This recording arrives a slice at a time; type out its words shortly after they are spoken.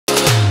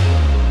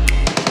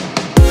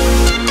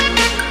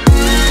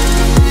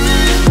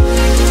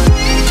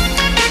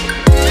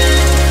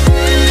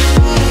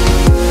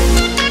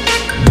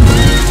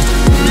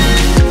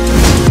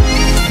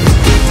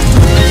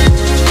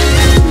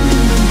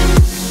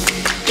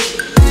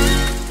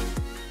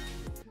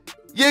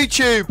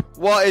YouTube,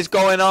 what is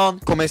going on?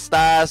 ¿Cómo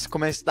estás?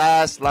 ¿Cómo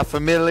estás? La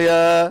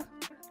familia?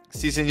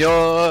 Sí,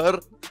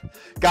 señor.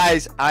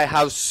 Guys, I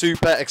have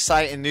super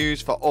exciting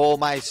news for all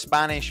my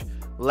Spanish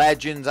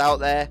legends out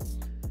there.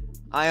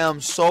 I am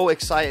so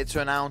excited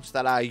to announce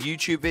that our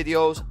YouTube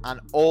videos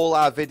and all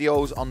our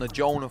videos on the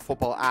Joner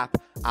Football app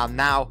are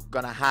now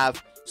going to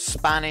have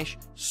Spanish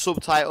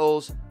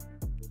subtitles.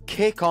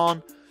 Kick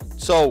on.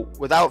 So,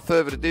 without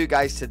further ado,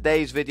 guys,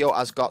 today's video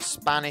has got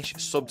Spanish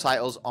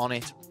subtitles on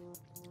it.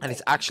 And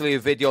it's actually a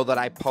video that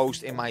I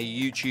post in my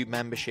YouTube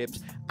memberships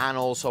and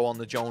also on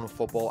the Joner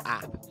Football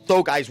app.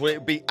 So guys, it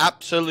would be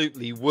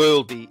absolutely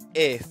worldy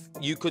if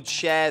you could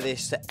share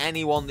this to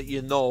anyone that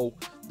you know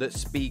that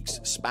speaks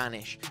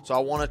Spanish. So I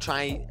want to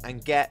try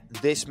and get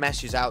this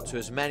message out to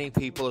as many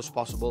people as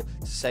possible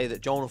to say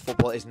that Joner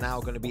Football is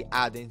now going to be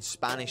adding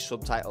Spanish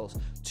subtitles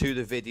to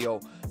the video,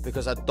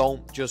 because I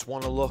don't just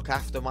want to look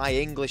after my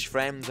English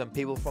friends and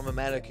people from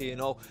America, you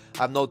know.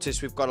 I've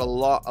noticed we've got a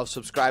lot of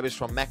subscribers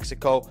from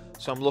Mexico,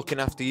 so I'm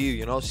looking after you,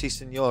 you know. Sí,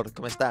 señor.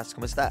 ¿Cómo estás?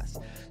 ¿Cómo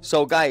estás?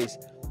 So guys,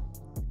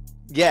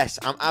 yes,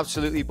 I'm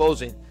absolutely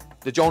buzzing.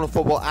 The Joner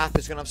Football app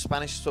is going to have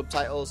Spanish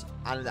subtitles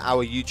and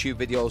our YouTube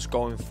videos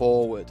going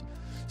forward.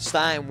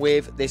 Starting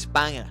with this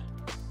banger.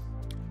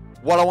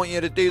 What I want you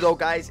to do though,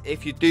 guys,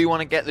 if you do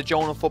want to get the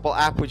Joner Football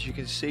app, which you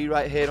can see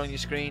right here on your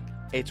screen,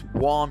 it's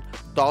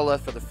 $1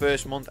 for the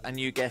first month and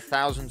you get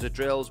thousands of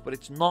drills. But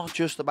it's not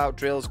just about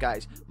drills,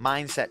 guys.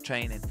 Mindset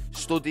training,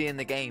 studying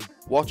the game,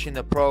 watching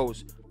the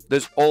pros.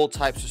 There's all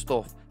types of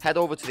stuff. Head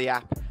over to the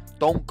app.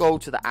 Don't go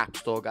to the app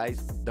store,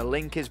 guys. The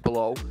link is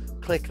below.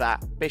 Click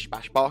that, bish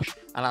bash bosh,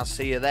 and I'll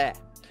see you there.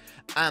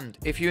 And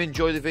if you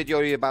enjoy the video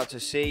you're about to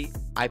see,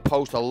 I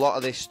post a lot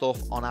of this stuff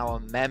on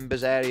our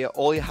members area.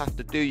 All you have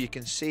to do, you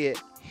can see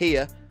it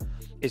here,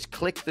 is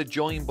click the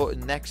join button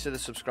next to the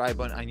subscribe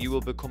button and you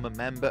will become a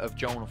member of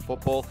Joner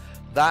Football.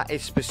 That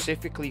is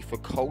specifically for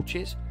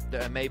coaches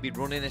that are maybe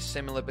running a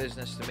similar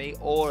business to me,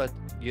 or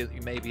you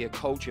may be a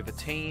coach of a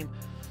team,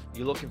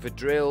 you're looking for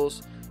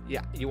drills,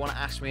 you want to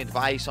ask me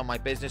advice on my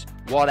business,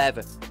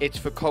 whatever. It's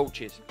for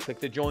coaches. Click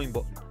the join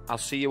button. I'll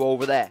see you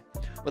over there.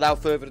 Without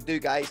further ado,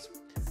 guys,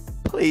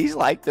 please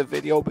like the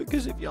video,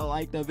 because if you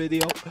like the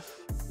video,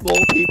 more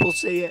people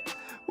see it.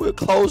 We're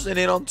closing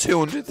in on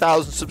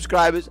 200,000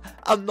 subscribers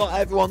and not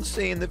everyone's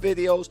seeing the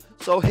videos,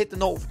 so hit the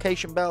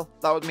notification bell.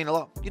 That would mean a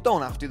lot. You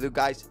don't have to though,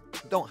 guys.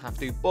 You don't have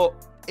to, but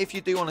if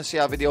you do want to see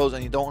our videos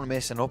and you don't want to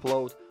miss an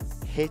upload,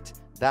 hit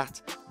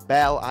that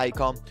bell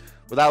icon.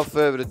 Without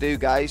further ado,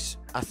 guys,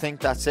 I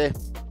think that's it.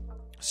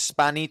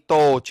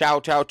 Spanito. Ciao,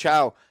 ciao,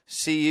 ciao.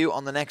 See you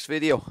on the next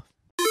video.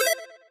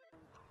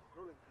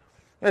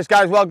 Yes,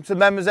 guys, welcome to the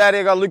members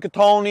area. I got Luca,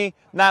 Tony,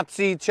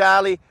 Nazi,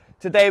 Charlie.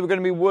 Today we're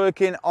going to be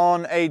working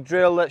on a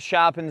drill that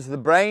sharpens the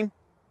brain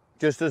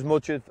just as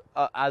much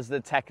as the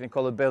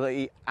technical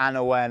ability and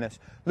awareness.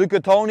 Luca,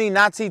 Tony,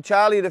 Nazi,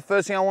 Charlie, the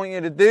first thing I want you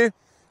to do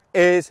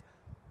is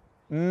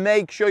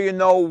make sure you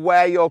know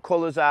where your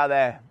colours are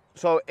there.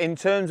 So in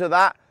terms of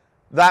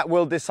that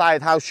will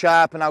decide how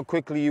sharp and how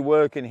quickly you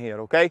work in here,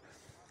 okay?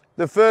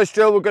 The first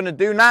drill we're going to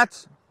do,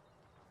 Nats,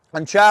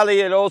 and Charlie,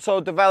 it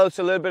also develops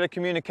a little bit of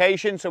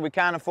communication, so we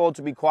can't afford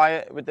to be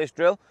quiet with this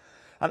drill.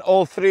 And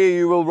all three of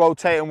you will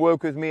rotate and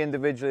work with me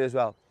individually as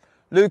well.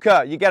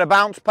 Luca, you get a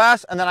bounce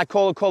pass, and then I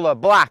call a colour,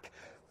 black.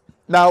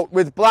 Now,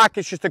 with black,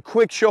 it's just a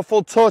quick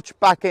shuffle touch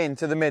back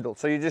into the middle.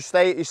 So you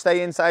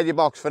stay inside your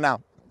box for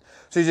now.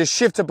 So you just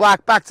shift to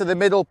black, back to the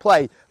middle,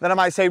 play. Then I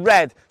might say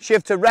red,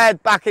 shift to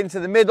red, back into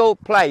the middle,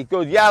 play.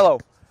 Good, yellow.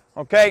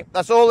 Okay,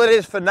 that's all it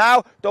is for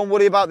now. Don't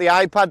worry about the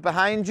iPad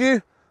behind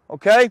you,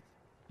 okay?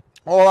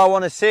 All I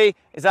want to see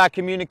is our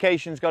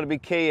communication's got to be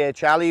key here,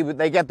 Charlie.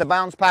 They get the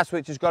bounce pass,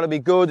 which has got to be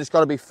good, it's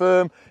got to be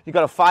firm. You've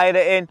got to fire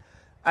it in,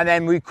 and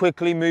then we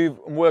quickly move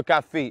and work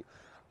our feet.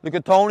 Look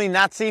at Tony,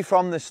 Nazi,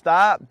 from the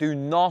start, do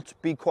not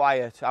be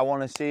quiet. I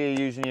want to see you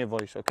using your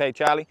voice, okay,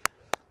 Charlie?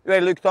 You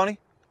ready, Luke, Tony?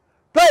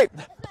 Play!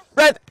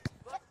 Red,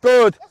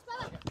 good.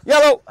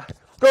 Yellow,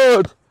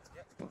 good.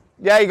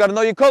 Yeah, you got to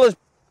know your colours.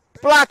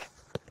 Black,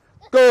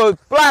 good.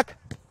 Black,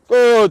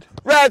 good.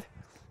 Red,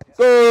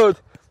 good.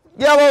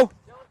 Yellow,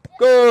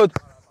 good.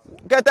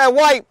 Get that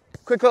white.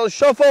 Quick little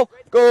shuffle.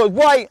 Good.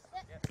 White,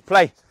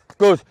 play.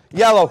 Good.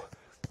 Yellow,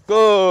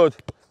 good.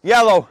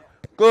 Yellow,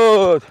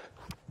 good.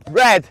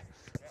 Red,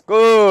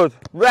 good.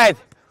 Red,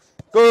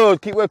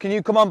 good. Keep working.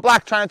 You come on,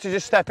 black. Trying to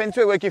just step into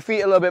it. Work your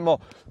feet a little bit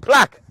more.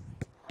 Black.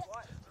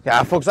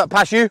 Yeah, folks, that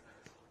pass you.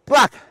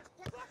 Black.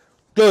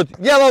 Good.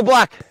 Yellow,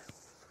 black.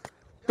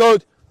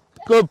 Good.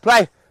 Good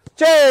play.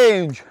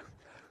 Change.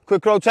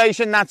 Quick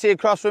rotation. Nazi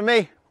across with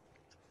me.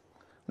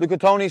 Look at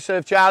Tony,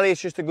 serve Charlie.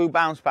 It's just a good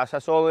bounce pass.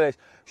 That's all it is.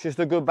 It's just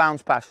a good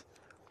bounce pass.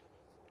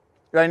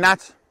 Ready,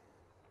 Nat?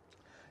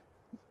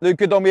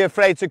 Luca, don't be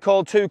afraid to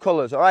call two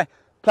colours, all right?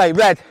 Play.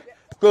 Red.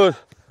 Good.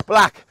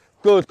 Black.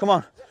 Good. Come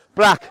on.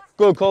 Black.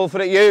 Good. Call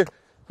for it, you.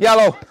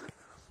 Yellow.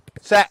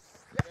 Set.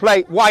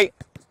 Play. White.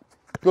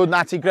 Good,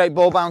 Natty, great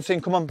ball bouncing.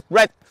 Come on,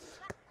 red.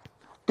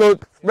 Good,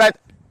 red.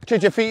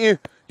 Shift your feet, you.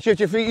 Shift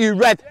your feet, you.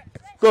 Red.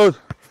 Good.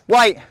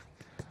 White.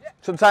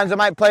 Sometimes I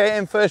might play it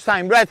in first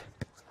time. Red.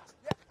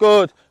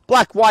 Good.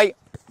 Black, white.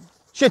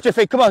 Shift your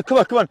feet. Come on, come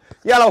on, come on.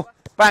 Yellow.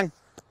 Bang.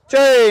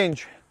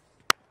 Change.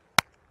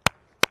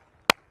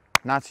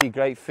 Natty,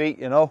 great feet,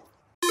 you know.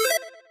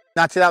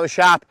 Natty, that was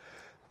sharp.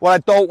 What I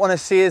don't want to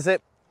see is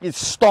that you're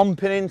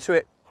stomping into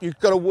it. You've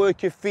got to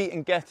work your feet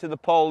and get to the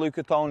pole,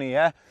 Luca Toni,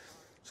 yeah?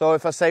 So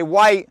if I say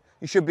white,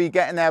 you should be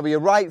getting there with your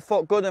right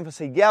foot, good. And if I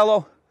say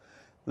yellow,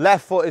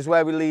 left foot is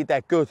where we lead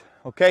there, good,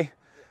 okay?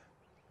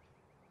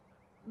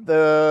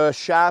 The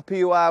sharper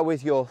you are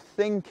with your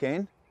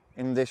thinking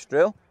in this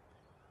drill,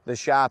 the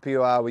sharper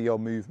you are with your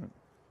movement.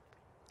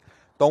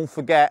 Don't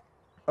forget,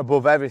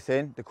 above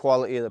everything, the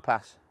quality of the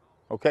pass,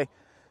 okay?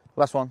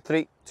 Last one,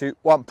 3, 2,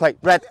 1, play.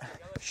 Red,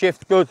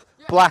 shift, good.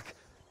 Black,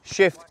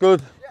 shift,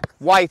 good.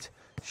 White,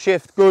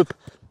 shift, good.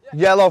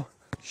 Yellow,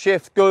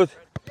 shift, good.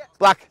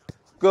 Black,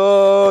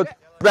 good.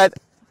 Red,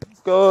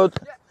 good.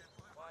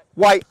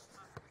 White,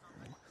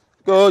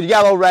 good.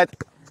 Yellow, red.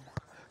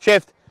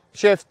 Shift,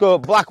 shift,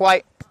 good. Black,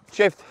 white,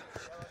 shift.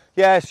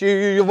 Yes,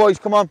 your voice,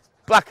 come on.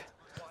 Black,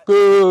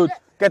 good.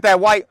 Get there,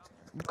 white.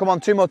 Come on,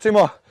 two more, two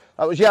more.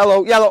 That was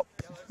yellow, yellow.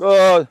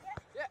 Good.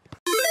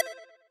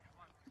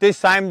 This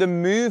time the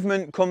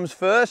movement comes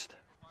first.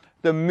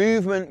 The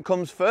movement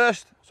comes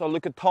first. So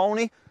look at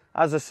Tony.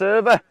 As a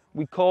server,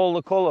 we call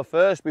the colour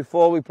first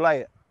before we play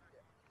it.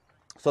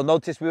 So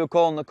notice we were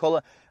calling the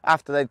colour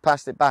after they'd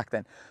passed it back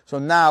then. So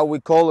now we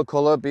call the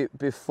colour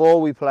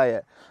before we play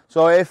it.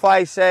 So if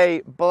I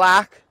say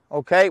black,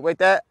 okay, wait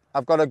there.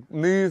 I've got to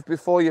move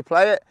before you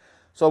play it.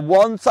 So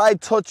once I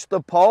touch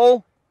the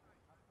pole,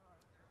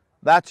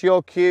 that's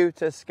your cue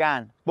to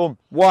scan. Boom,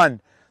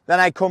 1. Then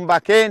I come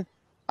back in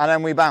and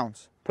then we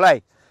bounce.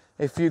 Play.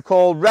 If you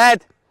call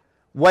red,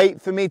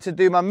 wait for me to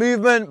do my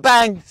movement,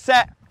 bang,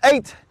 set,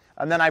 8,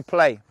 and then I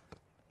play.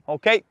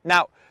 Okay,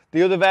 now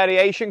the other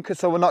variation,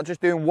 so we're not just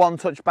doing one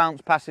touch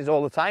bounce passes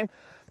all the time.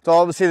 So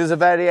obviously there's a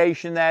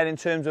variation there in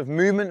terms of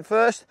movement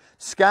first,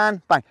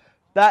 scan, bang.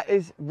 That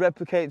is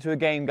replicated to a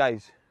game,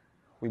 guys.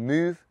 We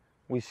move,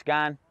 we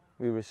scan,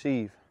 we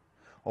receive.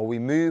 Or we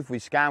move, we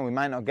scan, we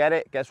might not get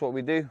it. Guess what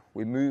we do?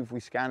 We move, we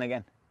scan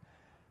again.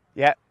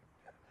 Yeah.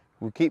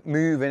 We keep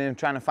moving and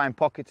trying to find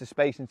pockets of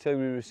space until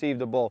we receive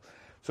the ball.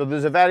 So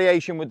there's a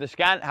variation with the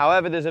scan.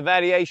 However, there's a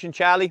variation,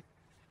 Charlie,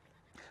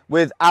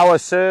 with our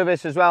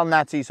service as well,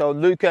 Natty. So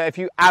Luca, if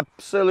you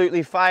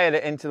absolutely fired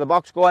it into the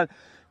box, go on.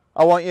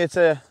 I want you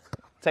to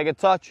take a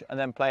touch and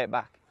then play it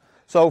back.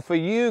 So for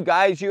you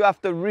guys, you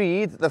have to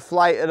read the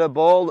flight of the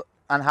ball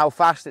and how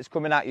fast it's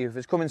coming at you. If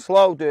it's coming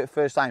slow, do it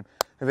first time.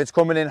 If it's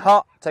coming in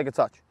hot, take a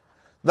touch.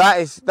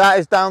 That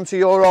is down to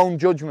your own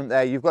judgment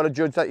there. You've got to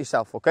judge that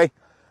yourself, okay?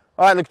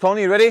 All right, look,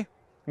 Tony, you ready?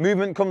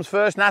 Movement comes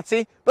first,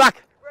 Natty.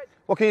 Black.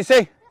 What can you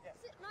see?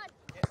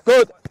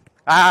 Good.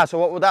 Ah, so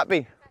what would that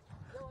be?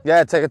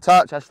 Yeah, take a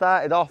touch. I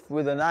started off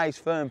with a nice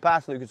firm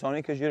pass, Luca Tony,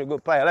 because you're a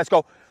good player. Let's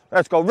go.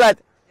 Let's go. Red.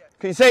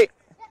 Can you see?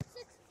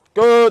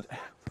 Good.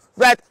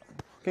 Red.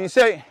 Can you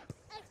see?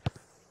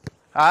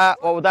 Ah,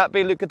 what would that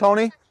be, Luca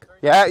Tony?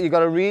 Yeah, you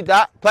got to read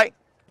that. Play.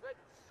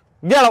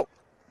 Yellow.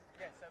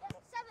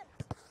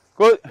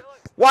 Good.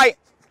 White.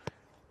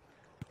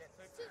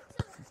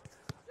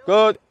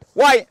 Good.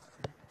 White.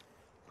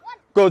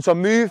 Good. So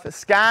move,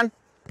 scan,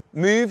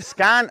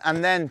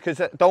 and then,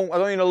 because I don't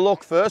need to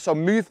look first, so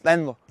move,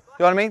 then look.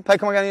 You know what I mean? Play,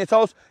 come on, get on your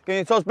toes. Get on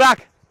your toes.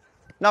 Black.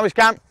 Now we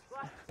scan.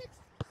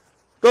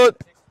 Good.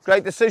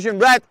 Great decision.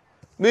 Red.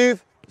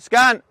 Move,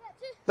 scan.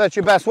 That's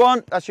your best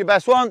one. That's your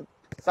best one.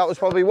 That was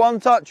probably 1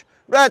 touch.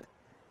 Red.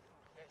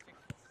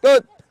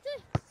 Good.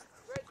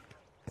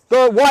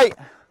 Good. White.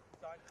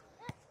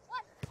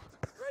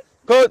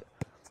 Good.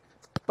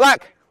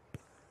 Black.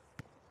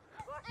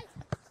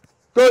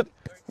 Good.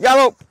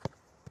 Yellow.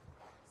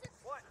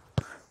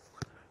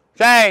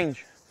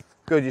 Change.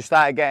 Good, you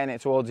started getting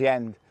it towards the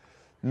end.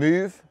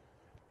 Move.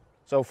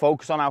 So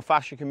focus on how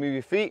fast you can move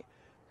your feet.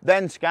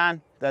 Then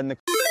scan. Then the...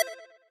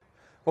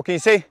 What can you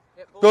see?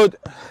 Good.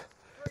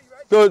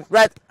 Good.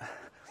 Red.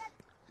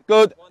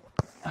 Good.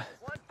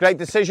 Great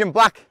decision.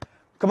 Black.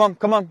 Come on,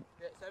 come on.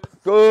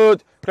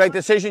 Good. Great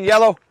decision.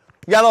 Yellow.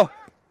 Yellow.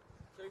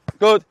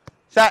 Good.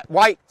 Set.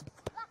 White.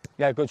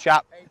 Yeah, good,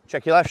 sharp.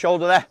 Check your left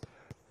shoulder there.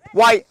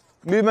 White.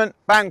 Movement.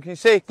 Bang. Can you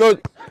see?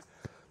 Good.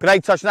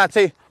 Great touch,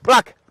 Natty.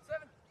 Black.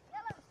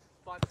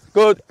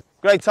 Good.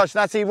 Great touch,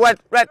 Natty. Red.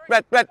 Red.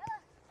 Red. Red.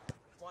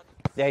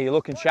 Yeah, you're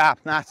looking sharp,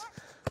 Nat.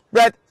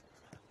 Red.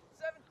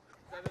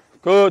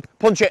 Good.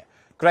 Punch it.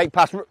 Great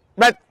pass.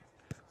 Red.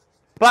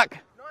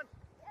 Black.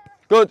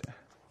 Good.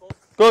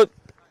 Good.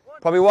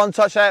 Probably 1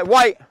 touch there.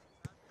 White.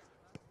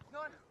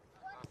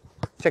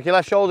 Check your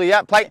left shoulder.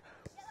 Yeah, play.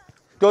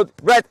 Good.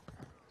 Red.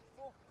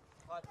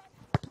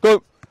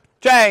 Good.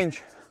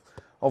 Change.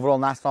 Overall,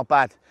 that's not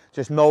bad.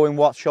 Just knowing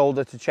what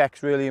shoulder to check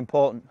is really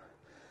important.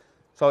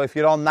 So if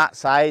you're on that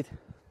side,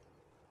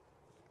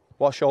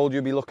 what shoulder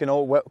you'll be looking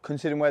over,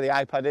 considering where the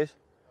iPad is.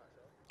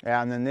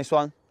 Yeah, and then this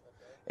one,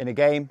 in a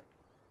game.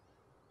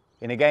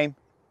 In a game.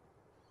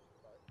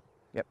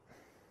 Yep.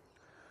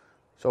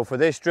 So for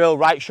this drill,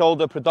 right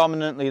shoulder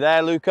predominantly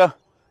there, Luca.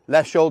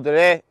 Left shoulder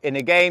here, in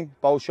a game,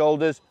 both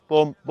shoulders,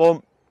 boom,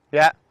 boom.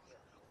 Yeah.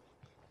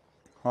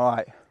 All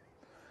right.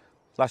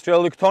 Last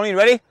drill, Luca Tony,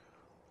 ready?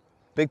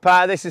 Big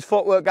part of this is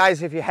footwork,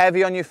 guys. If you're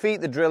heavy on your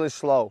feet, the drill is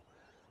slow.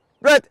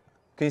 Red.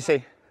 Can you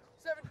see?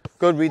 7.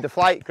 Good, read the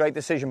flight. Great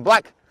decision.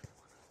 Black.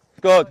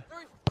 Good.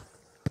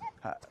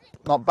 3.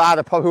 Not bad.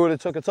 I probably would have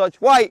took a touch.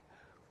 White.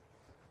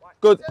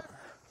 Good. 7.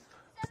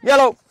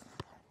 Yellow.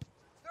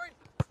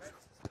 3.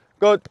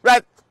 Good.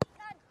 Red.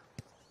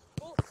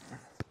 4.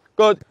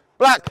 Good.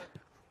 Black.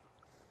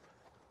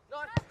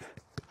 9.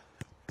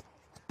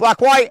 Black,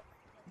 white.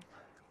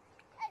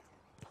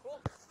 4.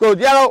 Good.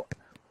 Yellow.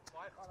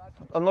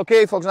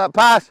 Unlucky. Focus on that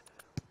pass.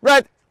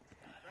 Red.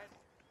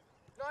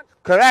 9.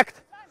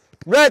 Correct.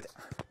 Red.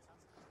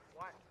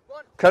 White.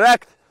 1.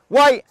 Correct.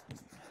 White.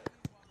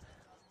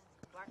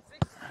 Black.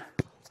 6.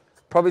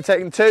 Probably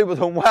taking 2, but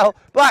done well.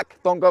 Black.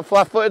 Don't go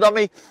flat-footed on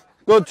me.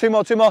 Good. 2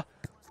 more. 2 more.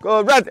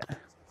 Good. Red.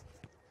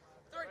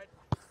 3.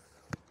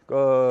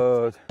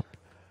 Good.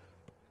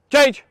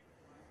 Change.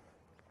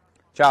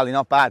 Charlie,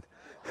 not bad.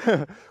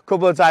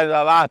 Couple of times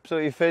I've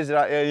absolutely fizzed it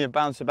at you and you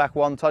bounce it back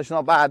 1 touch.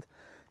 Not bad.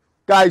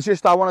 Guys,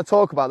 just I want to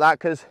talk about that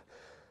because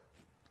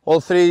all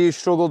 3 of you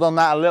struggled on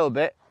that a little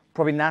bit.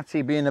 Probably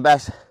Natty being the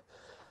best.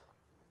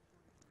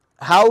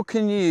 How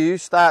can you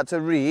start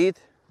to read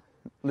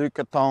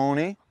Luca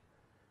Tony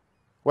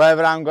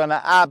whether I'm going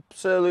to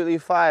absolutely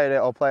fire it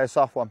or play a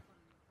soft one?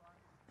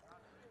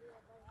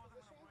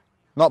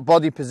 Not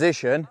body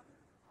position.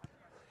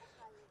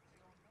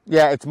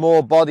 Yeah, it's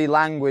more body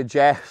language,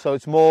 yeah. So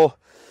it's more,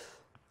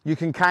 you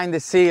can kind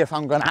of see if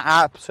I'm going to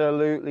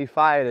absolutely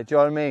fire it, do you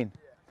know what I mean?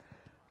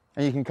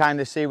 And you can kind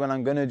of see when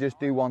I'm going to just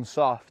do one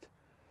soft.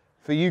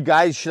 For you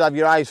guys, you should have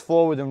your eyes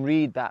forward and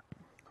read that.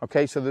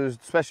 Okay, so there's,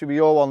 especially with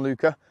your one,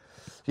 Luca,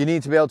 you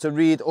need to be able to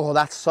read, oh,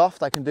 that's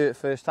soft, I can do it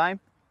first time.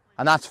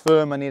 And that's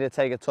firm, I need to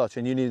take a touch.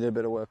 And you need a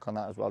bit of work on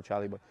that as well,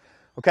 Charlie boy.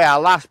 Okay, our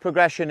last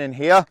progression in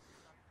here.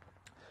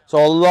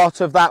 So a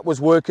lot of that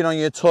was working on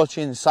your touch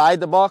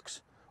inside the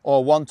box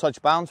or 1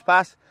 touch bounce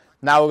pass.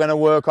 Now we're going to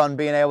work on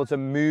being able to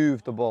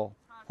move the ball.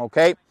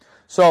 Okay,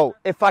 so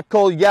if I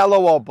call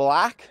yellow or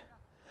black,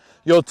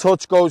 your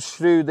touch goes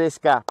through this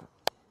gap,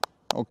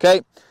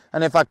 okay?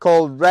 And if I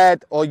call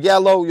red or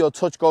yellow, your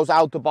touch goes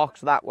out the box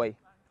that way,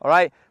 all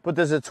right? But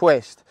there's a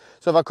twist.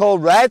 So if I call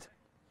red,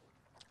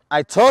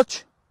 I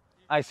touch,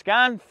 I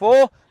scan,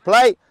 4,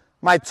 play,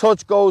 my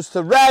touch goes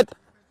to red,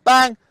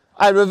 bang,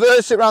 I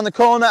reverse it around the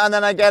corner and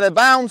then I get a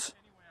bounce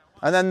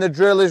and then the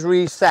drill is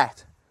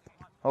reset,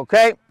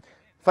 okay?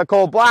 If I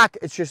call black,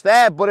 it's just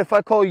there, but if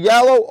I call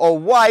yellow or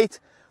white,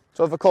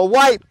 so if I call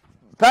white,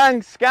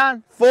 bang,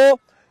 scan, 4,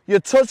 your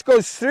touch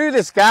goes through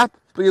this gap,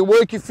 but you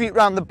work your feet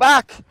around the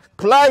back,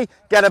 play,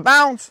 get a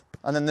bounce,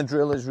 and then the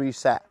drill is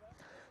reset.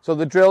 So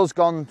the drill's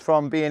gone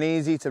from being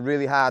easy to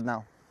really hard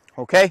now,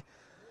 okay?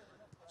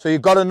 So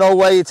you've got to know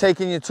where you're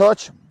taking your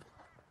touch.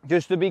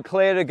 Just to be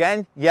clear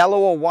again, yellow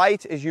or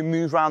white is you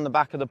move around the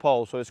back of the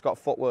pole, so it's got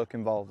footwork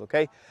involved,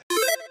 okay?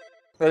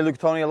 Hey, look,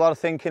 Tony, a lot of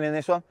thinking in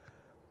this one.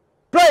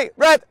 Play,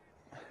 red.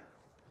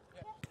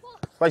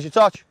 Where's your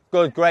touch?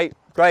 Good, great,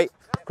 great,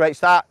 great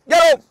start.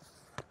 Yellow.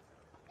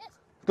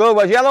 Good,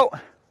 where's yellow?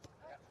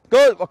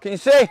 Good, what can you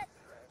see?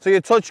 So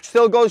your touch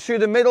still goes through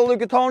the middle,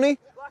 Luca Tony,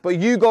 but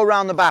you go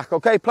around the back,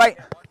 okay? Play.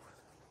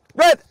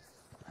 Red.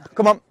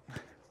 Come on.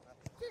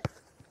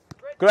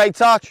 Great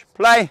touch.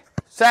 Play.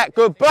 Set.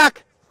 Good.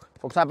 Black.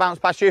 Focus on that bounce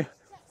past you.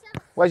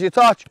 Where's your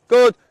touch?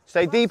 Good.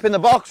 Stay deep in the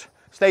box.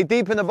 Stay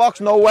deep in the box.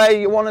 No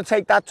way you want to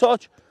take that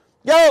touch.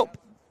 Yellow.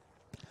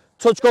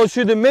 Touch goes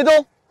through the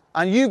middle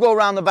and you go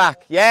around the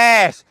back.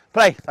 Yes.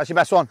 Play. That's your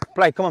best one.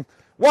 Play. Come on.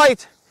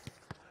 White.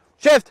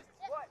 Shift.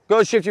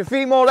 Good. Shift your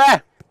feet more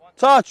there.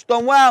 Touch.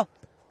 Done well.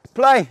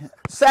 Play.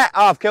 Set.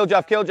 Oh, I've killed you.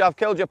 I've killed you. I've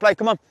killed you. Play.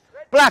 Come on.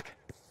 Black.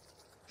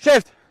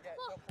 Shift.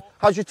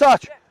 How's your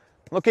touch?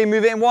 Lucky,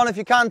 move it in 1 if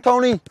you can,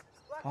 Tony.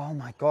 Oh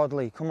my God,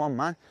 Lee. Come on,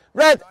 man.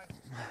 Red.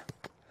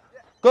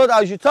 Good.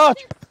 How's your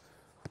touch?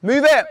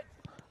 Move it.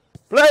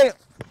 Play.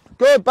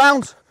 Good.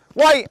 Bounce.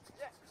 White.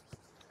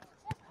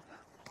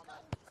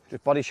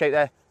 Just body shape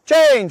there.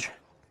 Change.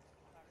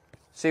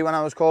 See, when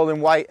I was calling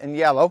white and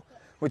yellow,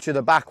 which are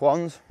the back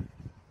ones,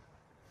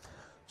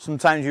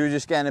 sometimes you were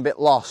just getting a bit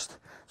lost.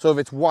 So if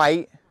it's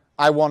white,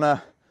 I want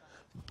to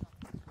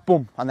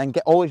boom, and then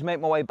always make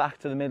my way back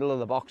to the middle of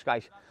the box,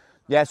 guys.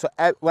 Yeah, so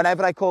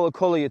whenever I call a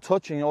colour, you're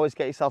touching, you always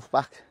get yourself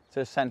back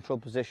to a central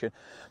position.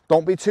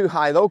 Don't be too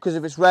high though, because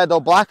if it's red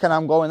or black and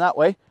I'm going that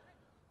way,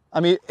 I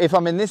mean, if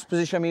I'm in this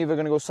position, I'm either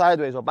going to go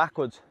sideways or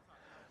backwards.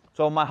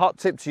 So my hot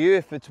tip to you,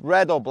 if it's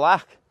red or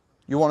black,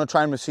 you want to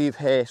try and receive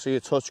here so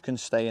your touch can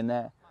stay in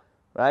there,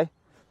 right?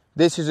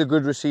 This is a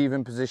good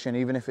receiving position,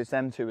 even if it's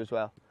them two as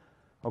well,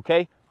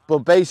 okay? But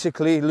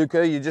basically,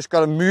 Luca, you just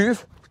got to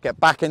move, get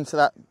back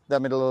into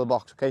that middle of the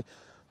box, okay?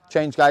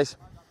 Change, guys.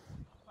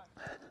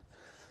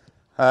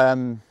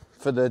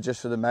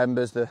 Just for the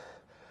members, the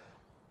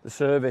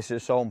service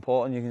is so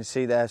important. You can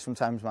see there,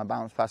 sometimes my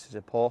bounce passes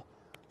are poor.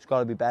 It's got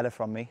to be better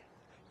from me.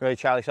 You ready,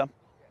 Charlie, son?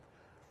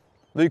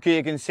 Luca,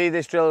 you can see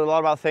this drill is a lot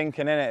about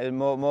thinking, innit? It's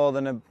more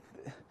than a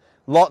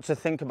lot to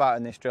think about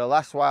in this drill.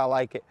 That's why I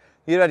like it.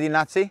 You ready,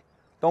 Nazi?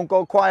 Don't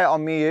go quiet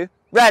on me, you.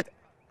 Red.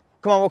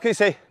 Come on, what can you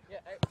see?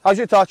 How's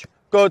your touch?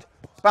 Good.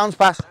 Bounce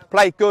pass.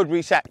 Play. Good.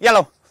 Reset.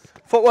 Yellow.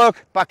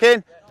 Footwork. Back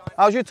in.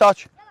 How's your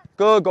touch?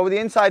 Good. Go with the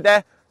inside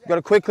there. You've got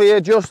to quickly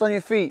adjust on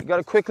your feet. You've got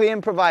to quickly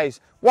improvise.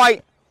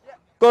 White.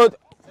 Good.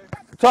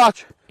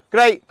 Touch.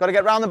 Great. Got to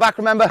get round the back,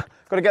 remember.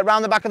 Got to get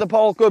round the back of the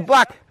pole. Good.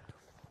 Black.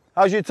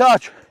 How's your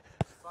touch?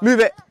 Move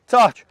it.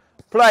 Touch.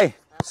 Play.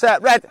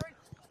 Set. Red.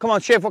 Come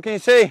on, shift. What can you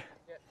see?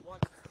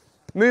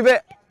 Move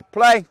it.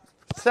 Play.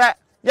 Set.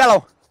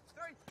 Yellow.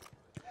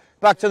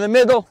 Back to the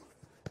middle.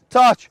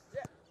 Touch.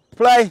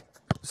 Play.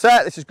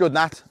 Set. This is good,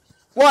 Nat.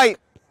 White.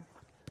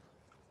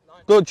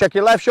 Good. Check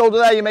your left shoulder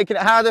there. You're making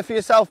it harder for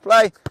yourself.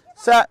 Play.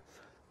 Set.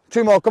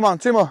 Two more. Come on.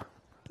 Two more.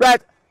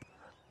 Red.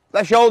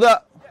 Left shoulder.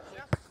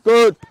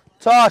 Good.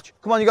 Touch.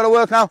 Come on. You got to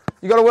work now.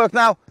 You got to work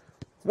now.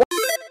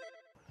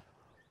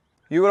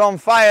 You were on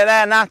fire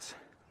there, Nat.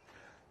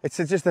 It's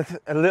just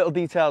a little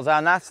details,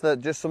 Nats,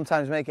 that just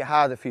sometimes make it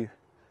harder for you.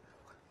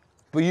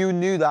 But you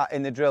knew that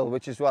in the drill,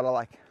 which is what I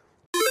like.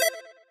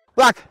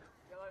 Black.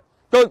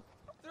 Good.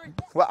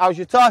 Well, how's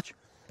your touch?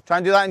 Try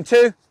and do that in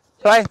 2.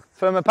 Play.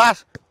 Firmer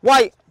pass.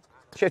 White.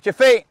 Shift your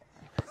feet.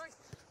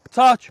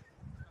 Touch.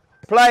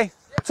 Play.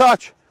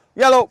 Touch.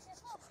 Yellow.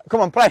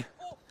 Come on, play.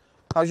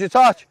 How's your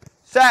touch?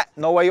 Set.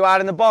 Know where you are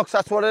in the box.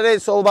 That's what it is.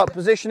 It's all about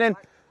positioning.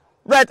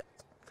 Red.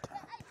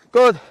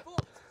 Good.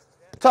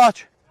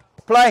 Touch.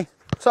 Play.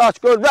 Touch.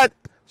 Good. Red.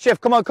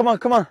 Shift. Come on, come on,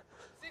 come on.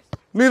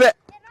 Move it.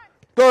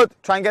 Good.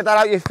 Try and get that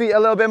out your feet a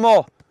little bit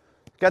more.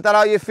 Get that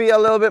out your feet a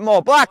little bit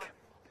more. Black.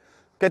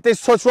 Get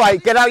this touch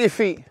right. Get out your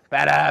feet.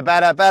 Better,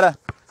 better, better.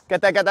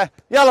 Get there, get there.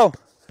 Yellow.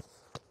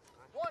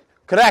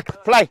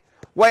 Correct. Play.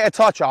 Wait a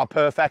touch. Oh,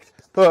 perfect.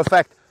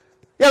 Perfect.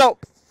 Yellow.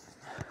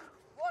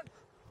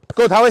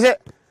 Good. How is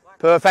it?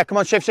 Perfect. Come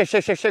on. Shift, shift,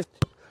 shift, shift, shift.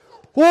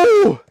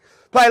 Woo.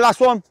 Play. Last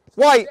one.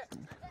 White.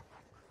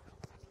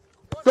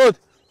 Good.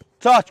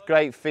 Touch.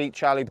 Great feet,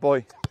 Charlie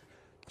boy.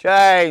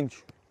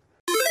 Change.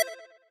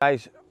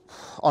 Guys,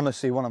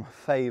 honestly, one of my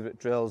favourite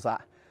drills,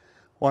 that.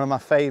 One of my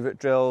favourite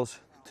drills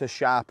to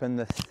sharpen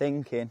the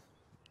thinking,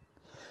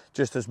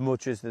 just as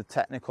much as the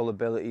technical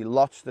ability.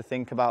 Lots to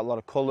think about, a lot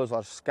of colours, a lot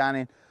of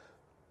scanning.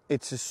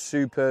 It's a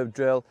superb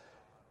drill.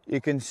 You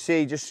can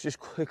see, just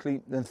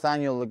quickly,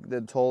 Nathaniel,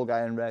 the tall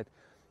guy in red,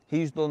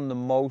 he's done the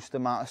most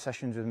amount of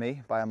sessions with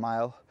me by a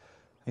mile.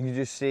 And you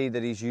just see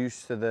that he's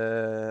used to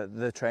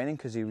the training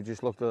because he would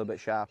just look a little bit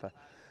sharper.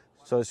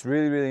 So it's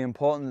really, really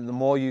important that the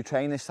more you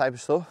train this type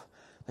of stuff,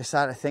 they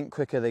start to think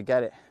quicker, they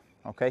get it,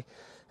 okay?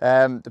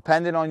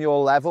 Depending on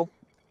your level,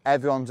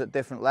 everyone's at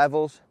different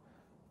levels.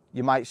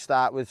 You might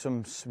start with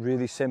some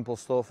really simple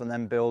stuff and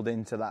then build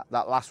into that.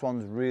 That last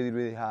one's really,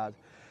 really hard.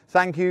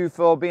 Thank you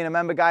for being a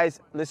member, guys.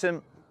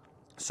 Listen,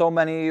 so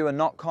many of you are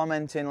not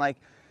commenting. Like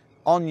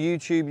on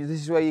YouTube,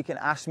 this is where you can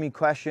ask me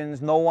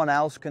questions. No one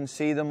else can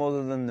see them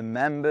other than the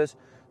members.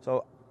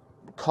 So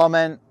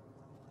comment,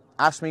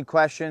 ask me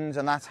questions,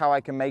 and that's how I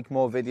can make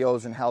more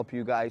videos and help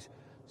you guys.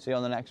 See you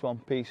on the next one.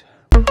 Peace.